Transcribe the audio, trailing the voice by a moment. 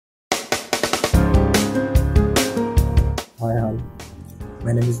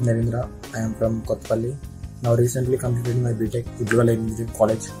My name is Narendra. I am from Kottapalli. Now recently completed my BTech Ujjwal Engineering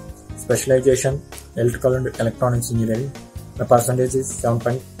College. Specialization Electrical and Electronics Engineering. My percentage is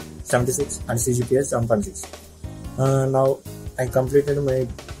 7.76 and CGPA is 7.6. Now I completed my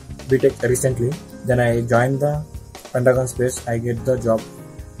BTech recently. Then I joined the Pentagon Space. I get the job.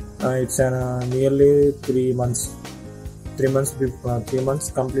 It's nearly 3 months. 3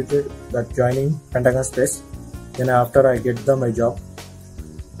 months completed that joining Pentagon Space. Then after I get my job,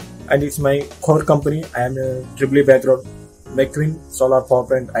 and it's my core company. I am a triple background, McQueen Solar Power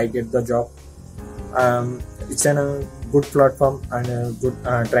Plant. I get the job. It's a good platform and a good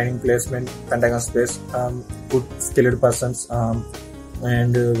training placement. Pentagon Space, good skilled persons,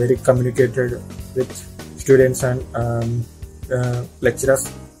 and very communicated with students and lecturers,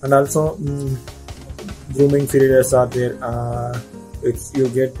 and also grooming periods are there. If you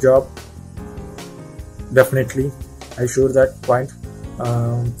get job, definitely I sure that point.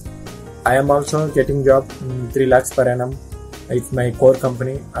 I am also getting job 3 lakhs per annum. It's my core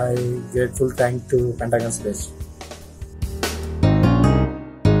company. I get full thank to Pentagon Space.